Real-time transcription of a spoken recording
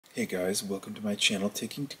Hey guys, welcome to my channel,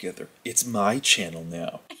 Ticking Together. It's my channel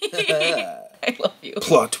now. I love you.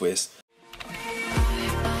 Plot twist.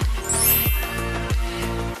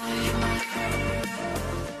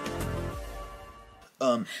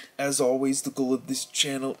 As always, the goal of this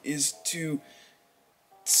channel is to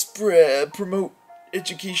promote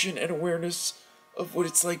education and awareness of what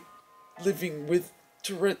it's like living with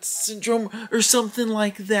Tourette Syndrome or something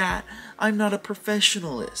like that. I'm not a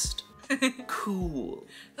professionalist. Cool.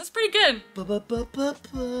 That's pretty good.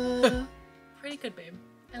 Ba-ba-ba-ba-ba. Pretty good, babe.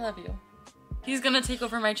 I love you. He's gonna take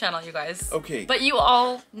over my channel, you guys. Okay. But you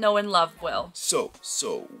all know and love Will.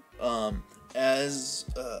 As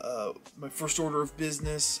my first order of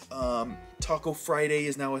business, Taco Friday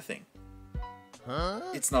is now a thing. Huh?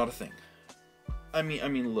 It's not a thing. I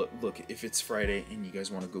mean, look, if it's Friday and you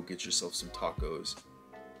guys want to go get yourself some tacos,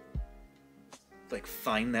 like,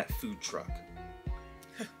 find that food truck.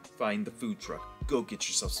 Find the food truck. Go get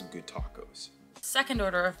yourself some good tacos. Second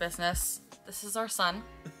order of business. This is our son.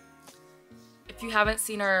 If you haven't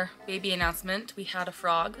seen our baby announcement, we had a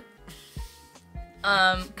frog.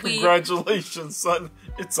 Congratulations, son.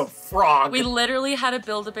 It's a frog. We literally had a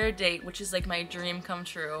Build-A-Bear date, which is like my dream come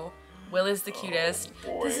true. Will is the cutest.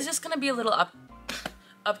 Oh, this is just gonna be a little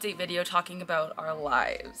update video talking about our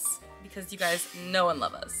lives because you guys know and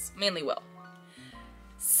love us, mainly Will.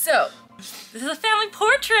 So, this is a family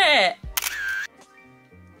portrait.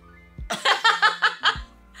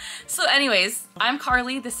 So anyways, I'm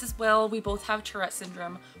Carly, this is Will. We both have Tourette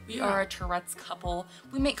Syndrome. We are a Tourette's couple.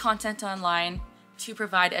 We make content online to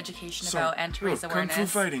provide education about and to raise awareness. Kung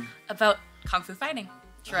Fu fighting. About Kung Fu fighting.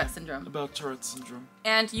 Tourette Syndrome. About Tourette Syndrome.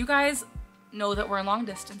 And you guys know that we're in long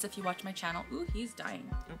distance if you watch my channel. Ooh, he's dying.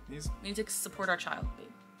 Yep, We need to support our child,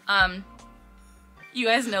 babe. You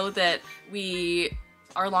guys know that we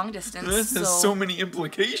are long distance. This has so many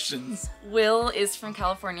implications. Will is from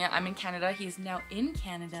California. I'm in Canada. He's now in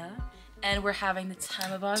Canada. And we're having the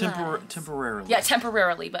time of our lives. Temporarily. Yeah,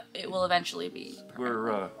 temporarily, but it will eventually be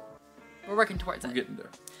permanent. We're working towards it. We're getting there.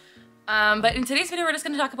 But in today's video, we're just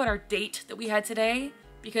going to talk about our date that we had today.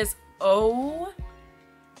 Because, oh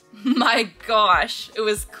my gosh, it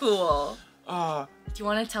was cool. Do you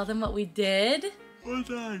want to tell them what we did?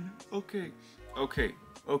 Hold on. Okay.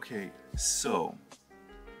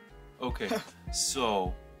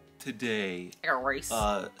 So today, Erase.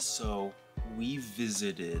 so we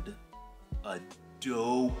visited a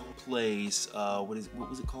dope place. What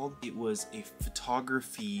was it called? It was a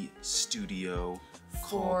photography studio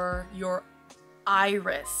For your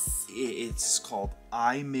iris. It's called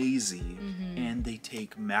Eyemazy, and they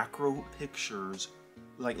take macro pictures,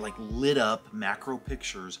 like lit up macro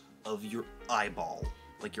pictures of your eyeball,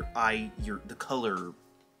 like your eye, the color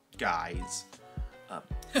guys.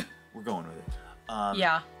 We're going with it.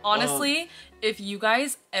 Yeah, honestly, if you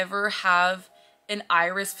guys ever have an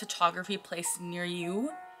iris photography place near you,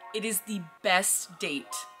 it is the best date.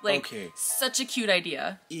 Like, such a cute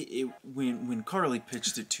idea. When Carly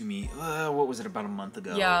pitched it to me, what was it, about a month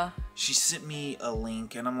ago? Yeah. She sent me a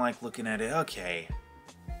link, and I'm like looking at it. Okay,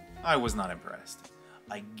 I was not impressed.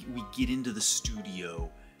 We get into the studio,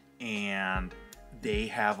 and they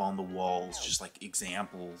have on the walls just like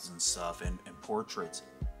examples and stuff and portraits.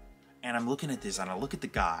 And I'm looking at this, and I look at the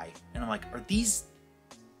guy, and I'm like, are these...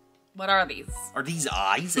 What are these? Are these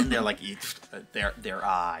eyes? And they're like, they're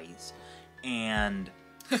eyes. And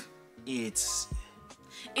it's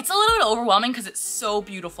a little bit overwhelming because it's so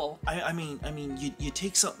beautiful. I mean, you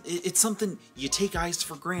take it's something, you take eyes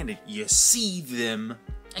for granted. You see them,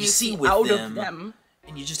 and you see with out them, of them,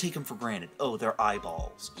 and you just take them for granted. Oh, they're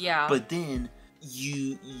eyeballs. Yeah. But then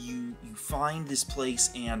you find this place,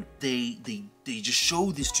 and they just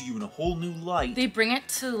show this to you in a whole new light. They bring it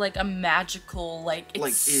to like a magical,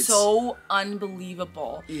 it's so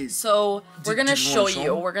unbelievable. So we're gonna show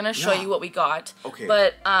you. We're gonna show you what we got. Okay.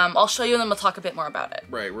 But I'll show you and then we'll talk a bit more about it.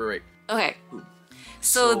 Right. Okay.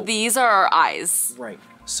 So these are our eyes. Right.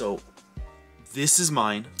 So this is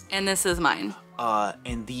mine. And this is mine.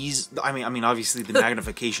 And these, I mean, obviously the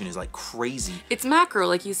magnification is like crazy. It's macro,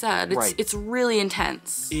 like you said. It's really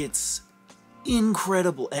intense. It's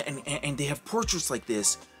incredible, and they have portraits like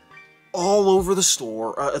this all over the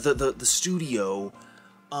store, the studio.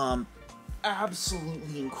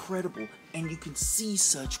 Absolutely incredible, and you can see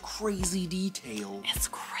such crazy detail. It's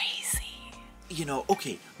crazy. You know,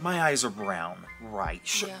 okay, my eyes are brown, right?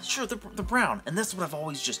 Sure, they're brown, and that's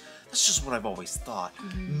just what I've always thought.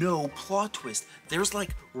 No, plot twist. There's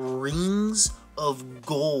like rings of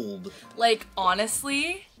gold. Like,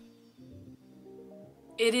 honestly,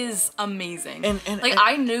 it is amazing. And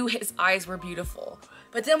I knew his eyes were beautiful.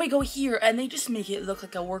 But then we go here and they just make it look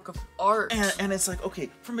like a work of art. And it's like, okay,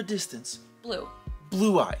 from a distance.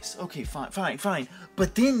 Blue eyes. Okay, fine.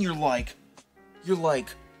 But then you're like,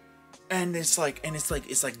 and it's like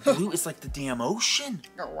blue. It's like the damn ocean.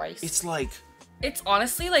 Right. It's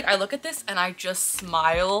honestly, like, I look at this and I just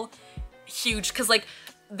smile huge. Because, like,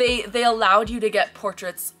 they allowed you to get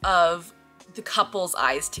portraits of the couple's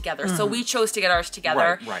eyes together. So we chose to get ours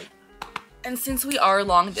together. Right. And since we are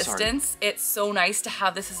long distance, it's so nice to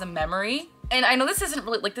have this as a memory. And I know this isn't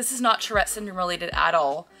really, like, this is not Tourette Syndrome related at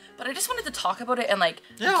all, but I just wanted to talk about it and, like,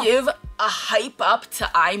 give a hype up to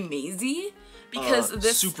Eyemazy, because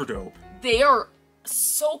this... super dope. They are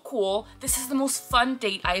so cool. This is the most fun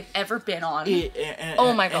date I've ever been on.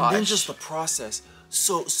 Oh my gosh. And then just the process.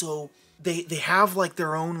 So they have, like,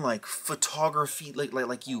 their own, like, photography,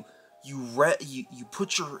 like you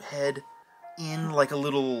put your head in, like, a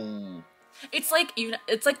little... It's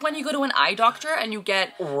like when you go to an eye doctor and you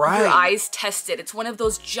get your eyes tested. It's one of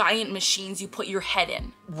those giant machines you put your head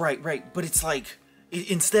in. Right. But it's like,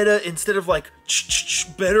 instead of like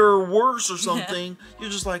better or worse or something, you're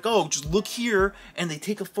just like, oh, just look here, and they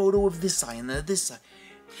take a photo of this eye and then this eye.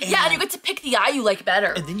 And you get to pick the eye you like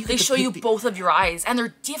better. And then they show you both of your eyes, and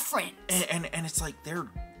they're different. And it's like, they're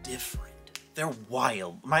different. They're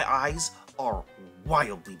wild. My eyes are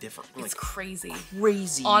wildly different. It's crazy.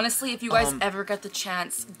 Crazy. Honestly, if you guys ever get the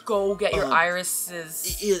chance, go get your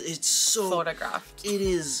irises it's so photographed.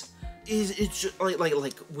 It's just like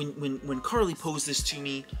when Carly posed this to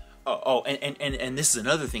me. And this is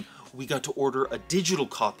another thing. We got to order a digital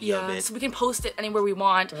copy of it. So we can post it anywhere we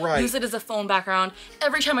want. Right. Use it as a phone background.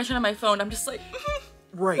 Every time I turn on my phone, I'm just like,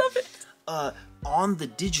 right. Love it. On the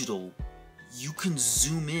digital, you can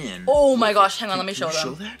zoom in. Oh my gosh, hang on, let me show them.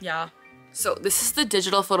 Show that? Yeah. So this is the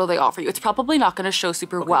digital photo they offer you. It's probably not going to show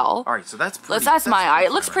super well. All right, so that's pretty. That's my eye.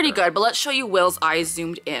 It looks pretty good, but let's show you Will's eyes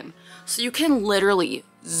zoomed in. So you can literally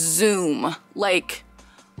zoom, like,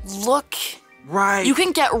 look. Right. You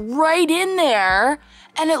can get right in there,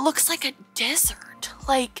 and it looks like a desert.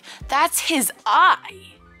 Like, that's his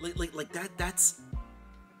eye. Like that. That's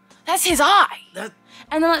his eye. That.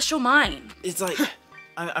 And then let's show mine. It's like,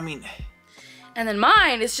 I mean. And then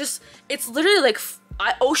mine is just, it's literally like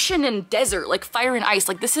ocean and desert, like fire and ice.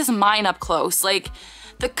 Like, this is mine up close. Like,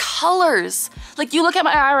 the colors. Like, you look at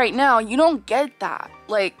my eye right now, you don't get that.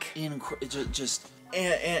 Like, just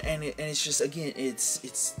and it's just, again,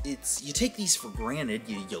 it's you take these for granted.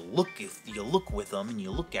 You look with them and you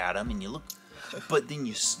look at them and you look, but then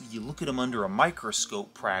you look at them under a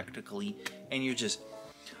microscope practically, and you're just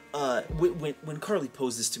when Carly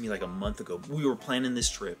posed this to me like a month ago, we were planning this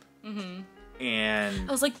trip. And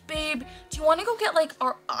I was like, babe, do you want to go get, like,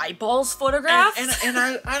 our eyeballs photographed? And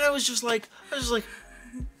I was just like,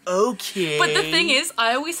 okay. But the thing is,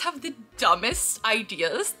 I always have the dumbest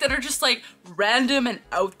ideas that are just, like, random and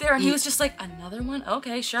out there. And he was just like, another one?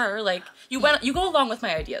 Okay, sure. Like, you go along with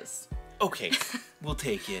my ideas. Okay, we'll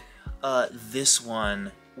take it. This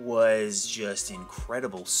one was just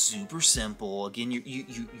incredible, super simple. Again,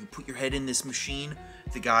 you put your head in this machine.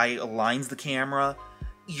 The guy aligns the camera.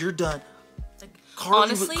 You're done.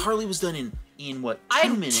 Honestly, Carly was done in what,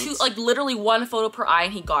 2 minutes? Like, literally one photo per eye,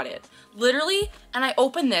 and he got it. Literally, and I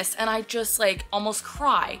open this, and I just, like, almost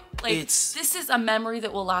cry. Like, this is a memory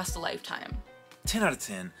that will last a lifetime. 10 out of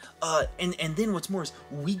 10. And then what's more is,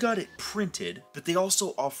 we got it printed, but they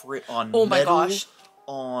also offer it on metal,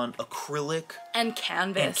 on acrylic, and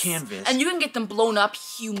canvas. And you can get them blown up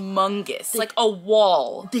humongous, like a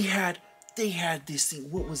wall. They had this thing,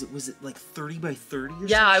 what was it? Was it like 30 by 30 or something?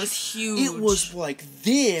 Yeah, it was huge. It was like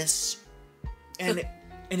this, and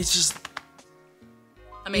it's just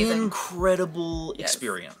amazing. Incredible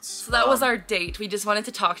experience. So that was our date. We just wanted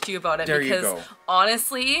to talk to you about it because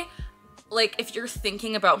honestly, like, if you're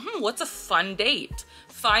thinking about, what's a fun date?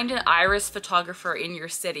 Find an iris photographer in your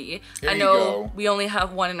city. I know we only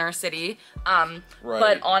have one in our city.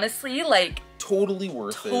 But honestly, like, totally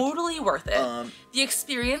worth it. The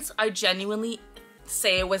experience, I genuinely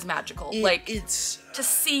say it was magical. To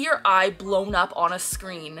see your eye blown up on a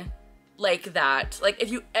screen like that. Like,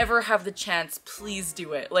 if you ever have the chance, please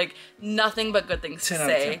do it. Like, nothing but good things to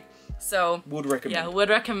say. So, would recommend. Yeah, would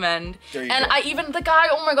recommend. There you and go. The guy,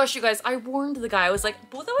 oh my gosh, you guys, I warned the guy. I was like,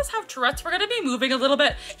 both of us have Tourette's. We're gonna be moving a little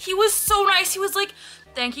bit. He was so nice. He was like,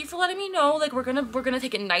 thank you for letting me know. Like, we're gonna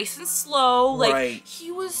take it nice and slow. Like, he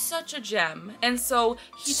was such a gem. And so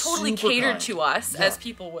he totally catered to us as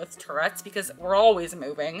people with Tourette's, because we're always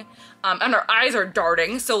moving. And our eyes are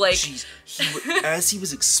darting. So, like, as he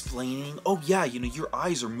was explaining, oh yeah, you know, your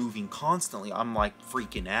eyes are moving constantly. I'm like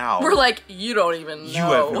freaking out. We're like, you don't even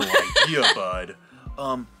know. You have no idea, bud.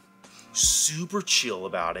 super chill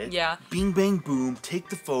about it. Yeah. Bing, bang, boom. Take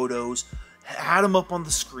the photos. Had them up on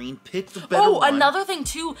the screen. Pick the better one. Another thing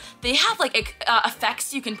too. They have like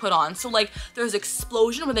effects you can put on. So like there's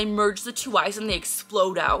explosion where they merge the two eyes and they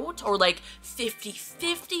explode out, or like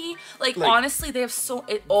 50-50. Like honestly, they have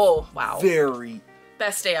oh wow. Very.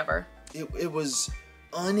 Best day ever. It was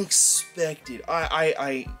unexpected.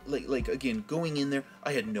 I like again going in there.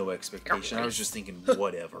 I had no expectation. I was just thinking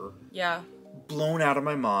whatever. Yeah. Blown out of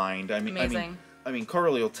my mind. Amazing. I mean,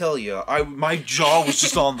 Carly will tell you, my jaw was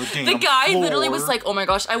just on the damn The guy floor. literally was like, oh my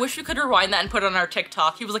gosh, I wish we could rewind that and put it on our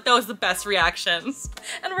TikTok. He was like, that was the best reactions.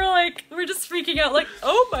 And we're just freaking out like,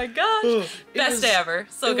 oh my gosh. Best day ever.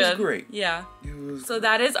 So good. It was great. Yeah. It was so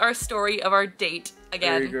that is our story of our date.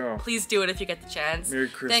 Again, there you go. Please do it if you get the chance. Merry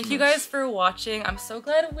Christmas. Thank you guys for watching. I'm so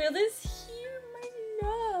glad Will is here, my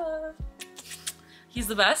love. He's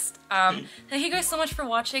the best. Thank you guys so much for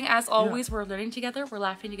watching. As always, we're learning together, we're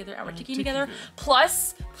laughing together, and we're ticking together.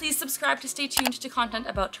 Plus, please subscribe to stay tuned to content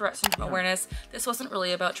about Tourette Syndrome awareness. This wasn't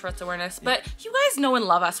really about Tourette's awareness, but you guys know and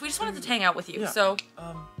love us. We just wanted to hang out with you. So,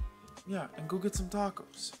 yeah, and go get some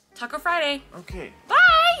tacos. Taco Friday. Okay.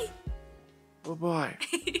 Bye. Bye-bye.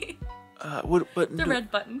 The red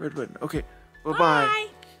button. Red button. Okay. Bye-bye. Bye.